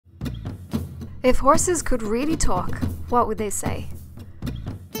If horses could really talk, what would they say?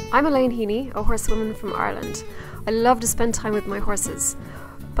 I'm Elaine Heney, a horsewoman from Ireland. I love to spend time with my horses,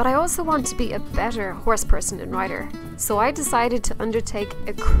 but I also want to be a better horse person and rider. So I decided to undertake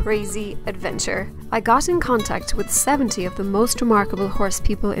a crazy adventure. I got in contact with 70 of the most remarkable horse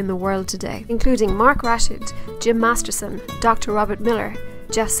people in the world today, including Mark Rashid, Jim Masteron, Dr. Robert Miller,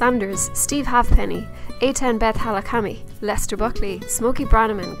 Jeff Sanders, Steve Halfenny, Eitan Beth-Halachmy, Lester Buckley, Smokie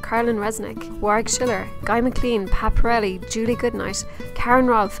Brannaman, Carolyn Resnick, Warwick Schiller, McLean, Parelli, Goodnight,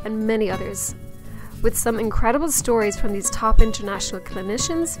 Rohlf, and many others. With some incredible stories from these top international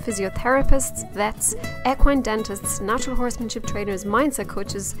clinicians, physiotherapists, vets, equine dentists, natural horsemanship trainers, mindset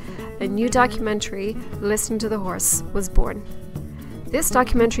coaches, a new documentary, Listening to the Horse, was born. This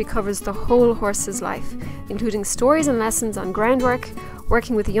documentary covers the whole horse's life, including stories and lessons on groundwork,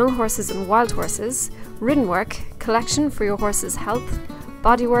 working with young horses and wild horses, ridden work, collection for your horse's health,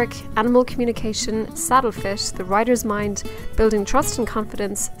 bodywork, animal communication, saddle fit, the rider's mind, building trust and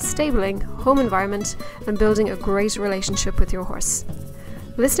confidence, stabling, home environment, and building a great relationship with your horse.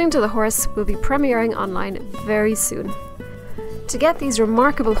 Listening to the Horse will be premiering online very soon. To get these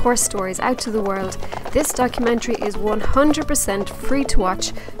remarkable horse stories out to the world, this documentary is 100% free to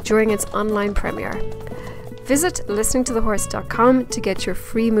watch during its online premiere. Visit listeningtothehorse.com to get your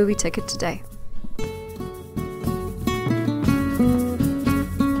free movie ticket today.